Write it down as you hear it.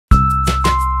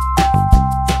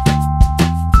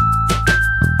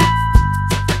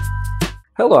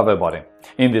Hello everybody!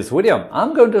 In this video,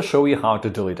 I'm going to show you how to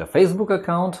delete a Facebook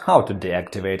account, how to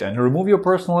deactivate and remove your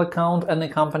personal account and a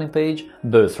company page,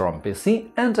 both from PC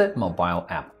and a mobile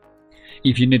app.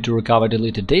 If you need to recover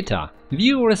deleted data,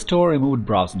 view or restore removed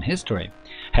browsing history,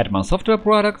 Hetman Software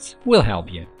Products will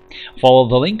help you. Follow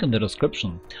the link in the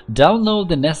description, download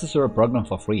the necessary program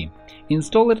for free,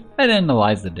 install it and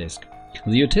analyze the disk.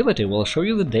 The utility will show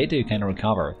you the data you can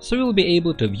recover, so you'll be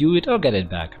able to view it or get it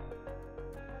back.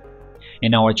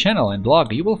 In our channel and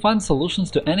blog, you will find solutions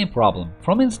to any problem,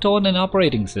 from installing an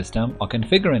operating system or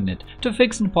configuring it to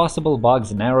fixing possible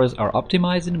bugs and errors or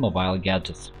optimizing mobile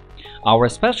gadgets. Our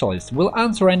specialists will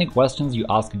answer any questions you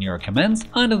ask in your comments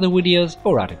under the videos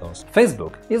or articles.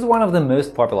 Facebook is one of the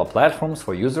most popular platforms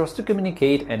for users to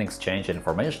communicate and exchange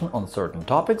information on certain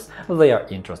topics they are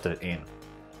interested in.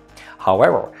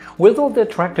 However, with all the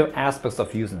attractive aspects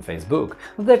of using Facebook,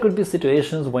 there could be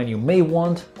situations when you may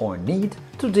want or need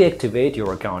to deactivate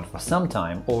your account for some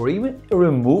time or even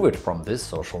remove it from this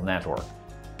social network.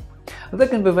 There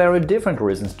can be very different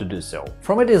reasons to do so,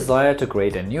 from a desire to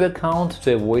create a new account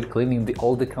to avoid cleaning the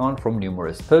old account from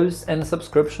numerous posts and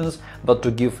subscriptions but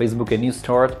to give Facebook a new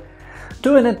start,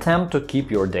 to an attempt to keep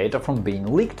your data from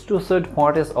being leaked to third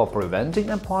parties or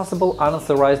preventing a possible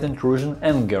unauthorized intrusion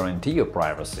and guarantee your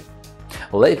privacy.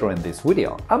 Later in this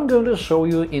video, I'm going to show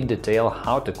you in detail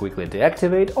how to quickly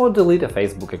deactivate or delete a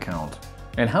Facebook account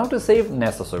and how to save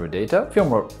necessary data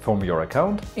from your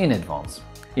account in advance.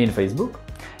 In Facebook,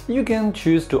 you can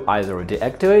choose to either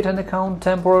deactivate an account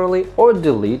temporarily or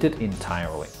delete it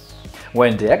entirely.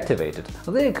 When deactivated,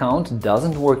 the account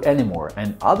doesn't work anymore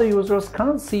and other users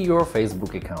can't see your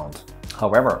Facebook account.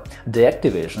 However,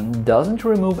 deactivation doesn't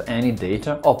remove any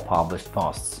data or published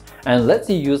posts and lets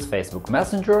you use Facebook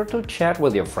Messenger to chat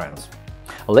with your friends.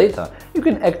 Later, you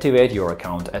can activate your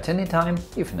account at any time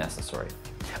if necessary.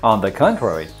 On the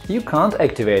contrary, you can't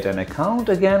activate an account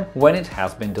again when it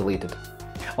has been deleted.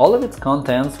 All of its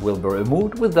contents will be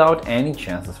removed without any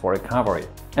chances for recovery,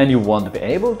 and you won't be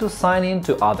able to sign in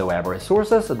to other web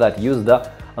resources that use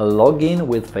the Login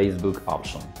with Facebook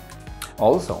option.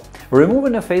 Also,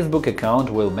 removing a Facebook account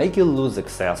will make you lose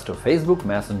access to Facebook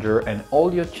Messenger and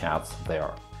all your chats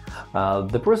there.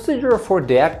 The procedure for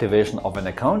deactivation of an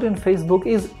account in Facebook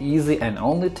is easy and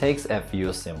only takes a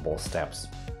few simple steps.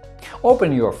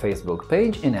 Open your Facebook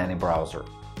page in any browser.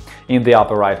 In the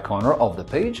upper right corner of the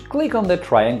page, click on the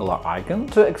triangular icon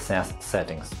to access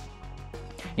Settings.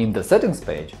 In the Settings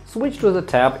page, switch to the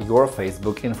tab Your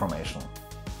Facebook Information.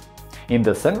 In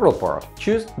the central part,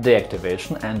 choose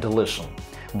Deactivation and Deletion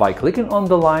by clicking on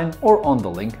the line or on the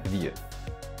link View.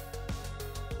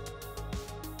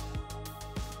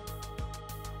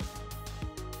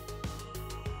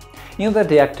 In the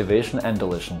Deactivation and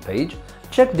Deletion page,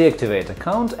 check Deactivate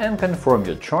Account and confirm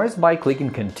your choice by clicking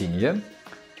Continue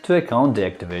to account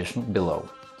deactivation below.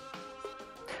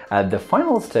 At the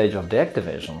final stage of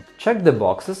deactivation, check the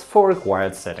boxes for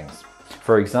required settings,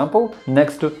 for example,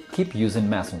 next to Keep using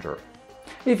Messenger,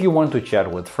 if you want to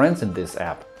chat with friends in this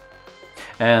app.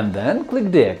 And then click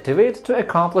Deactivate to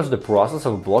accomplish the process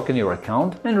of blocking your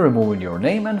account and removing your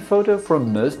name and photo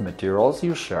from most materials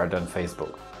you shared on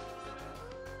Facebook.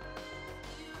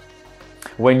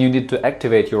 When you need to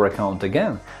activate your account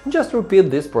again, just repeat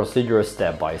this procedure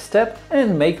step by step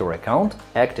and make your account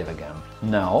active again.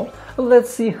 Now, let's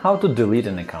see how to delete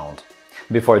an account.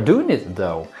 Before doing it,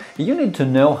 though, you need to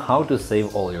know how to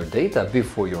save all your data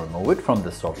before you remove it from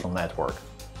the social network.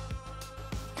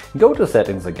 Go to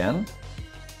Settings again,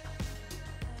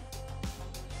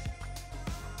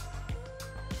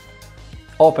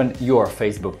 open Your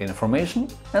Facebook Information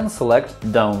and select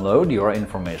Download your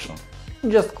information.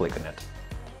 Just click on it.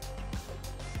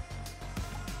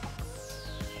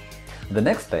 The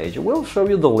next page will show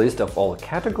you the list of all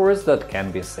categories that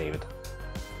can be saved.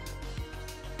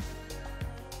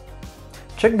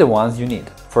 Check the ones you need,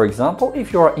 for example,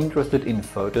 if you are interested in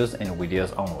photos and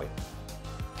videos only.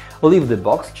 Leave the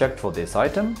box checked for this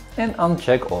item and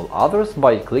uncheck all others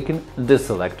by clicking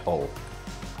Deselect All.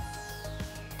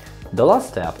 The last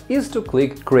step is to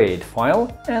click Create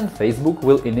File, and Facebook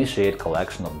will initiate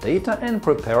collection of data and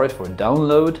prepare it for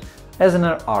download as an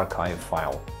archive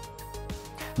file.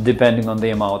 Depending on the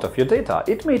amount of your data,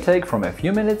 it may take from a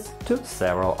few minutes to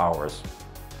several hours.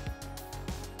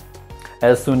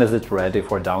 As soon as it's ready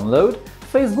for download,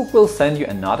 Facebook will send you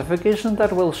a notification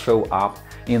that will show up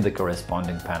in the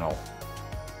corresponding panel.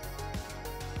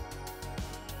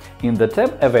 In the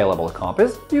tab Available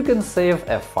Copies, you can save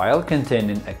a file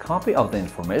containing a copy of the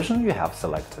information you have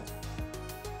selected.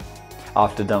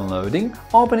 After downloading,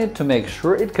 open it to make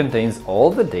sure it contains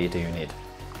all the data you need.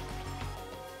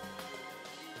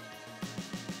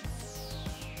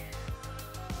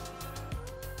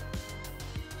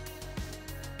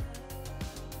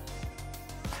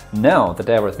 Now that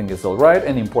everything is alright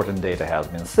and important data has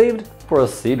been saved,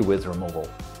 proceed with removal.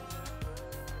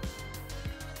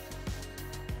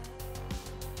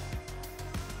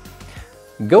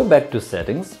 Go back to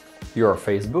Settings, Your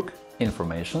Facebook,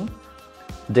 Information,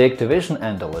 Deactivation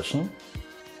and Deletion.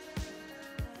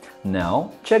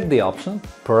 Now check the option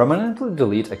Permanently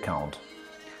Delete Account.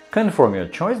 Confirm your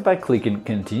choice by clicking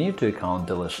Continue to Account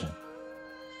Deletion.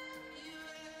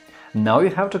 Now you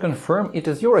have to confirm it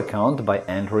is your account by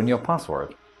entering your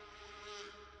password.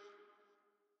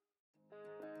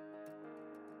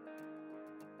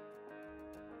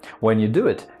 When you do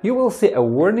it, you will see a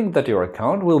warning that your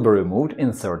account will be removed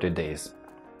in 30 days.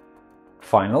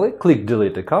 Finally, click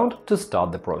Delete Account to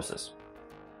start the process.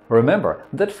 Remember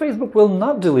that Facebook will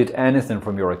not delete anything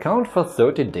from your account for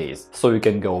 30 days, so you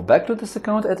can go back to this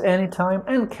account at any time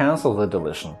and cancel the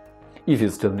deletion, if you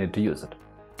still need to use it.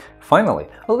 Finally,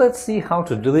 let's see how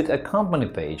to delete a company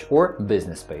page or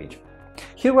business page.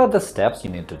 Here are the steps you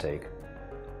need to take.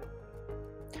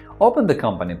 Open the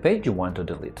company page you want to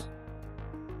delete.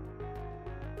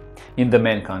 In the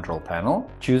main control panel,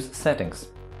 choose Settings.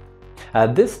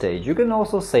 At this stage, you can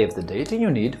also save the data you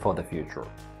need for the future.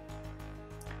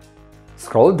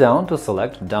 Scroll down to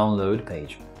select Download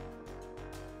page.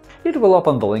 It will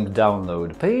open the link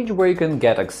Download page where you can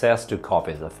get access to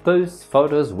copies of posts,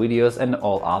 photos, videos and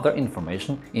all other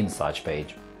information in such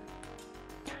page.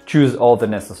 Choose all the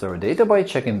necessary data by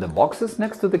checking the boxes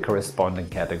next to the corresponding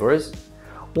categories,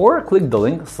 or click the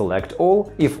link Select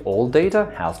All if all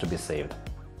data has to be saved.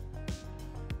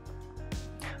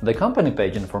 The company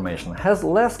page information has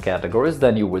less categories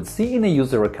than you would see in a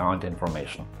user account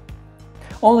information.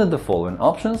 Only the following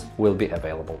options will be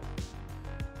available.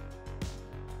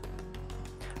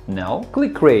 Now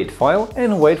click Create File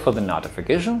and wait for the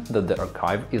notification that the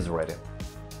archive is ready.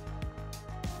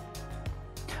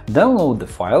 Download the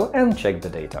file and check the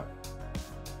data.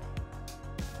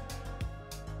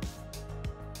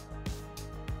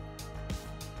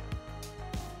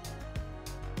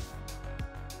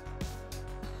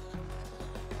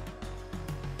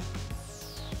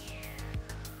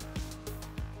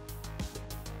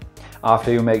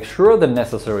 After you make sure the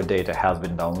necessary data has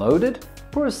been downloaded,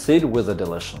 proceed with the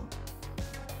deletion.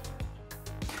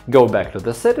 Go back to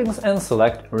the settings and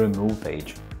select Remove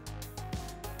page.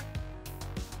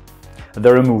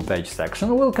 The Remove page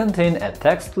section will contain a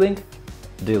text link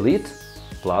Delete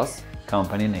plus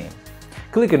company name,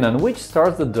 clicking on which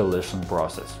starts the deletion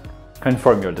process.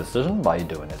 Confirm your decision by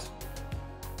doing it.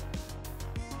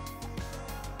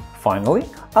 Finally,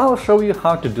 I'll show you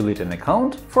how to delete an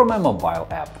account from a mobile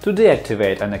app. To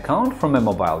deactivate an account from a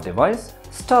mobile device,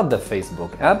 start the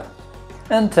Facebook app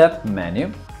and tap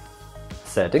Menu,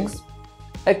 Settings,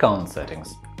 Account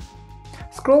Settings.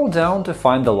 Scroll down to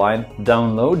find the line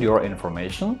Download your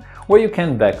information, where you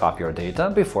can back up your data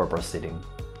before proceeding.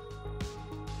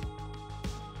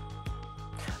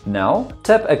 Now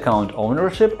tap Account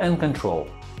Ownership and Control,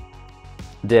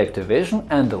 Deactivation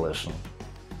and Deletion.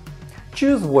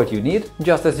 Choose what you need,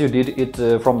 just as you did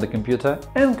it from the computer,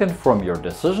 and confirm your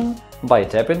decision by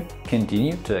tapping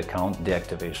Continue to Account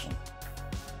Deactivation.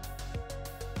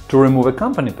 To remove a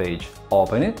company page,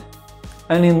 open it,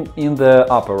 and in the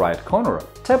upper right corner,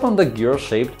 tap on the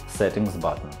gear-shaped Settings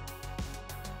button.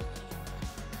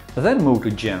 Then move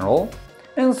to General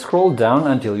and scroll down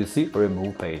until you see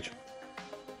Remove page.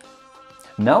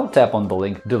 Now tap on the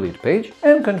link Delete page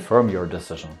and confirm your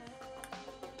decision.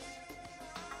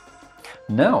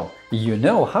 Now you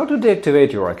know how to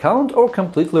deactivate your account or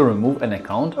completely remove an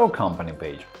account or company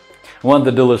page. When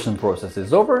the deletion process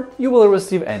is over, you will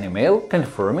receive an email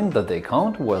confirming that the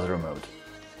account was removed.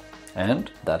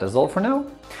 And that is all for now.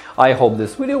 I hope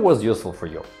this video was useful for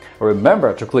you.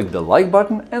 Remember to click the like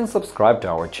button and subscribe to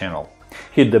our channel.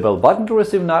 Hit the bell button to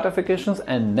receive notifications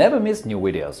and never miss new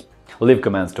videos. Leave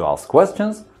comments to ask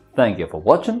questions. Thank you for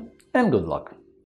watching and good luck!